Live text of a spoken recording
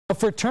A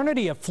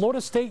fraternity at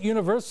Florida State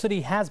University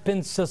has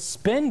been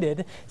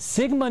suspended.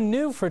 Sigma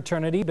Nu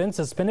fraternity been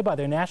suspended by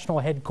their national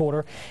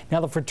headquarters. Now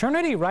the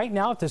fraternity right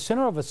now at the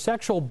center of a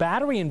sexual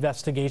battery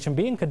investigation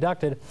being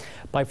conducted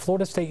by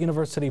Florida State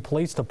University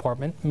Police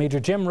Department. Major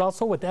Jim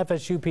Russell with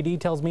FSU PD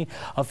tells me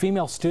a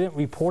female student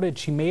reported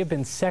she may have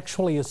been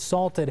sexually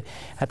assaulted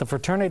at the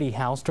fraternity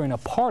house during a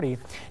party.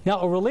 Now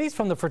a release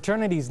from the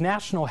fraternity's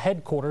national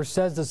headquarters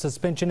says the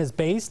suspension is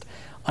based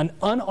on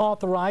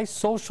unauthorized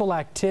social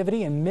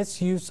activity and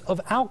misuse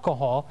of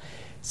alcohol.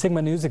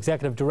 Sigma Nu's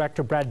Executive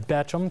Director Brad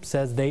Betcham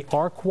says they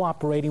are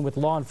cooperating with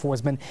law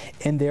enforcement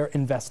in their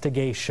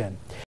investigation.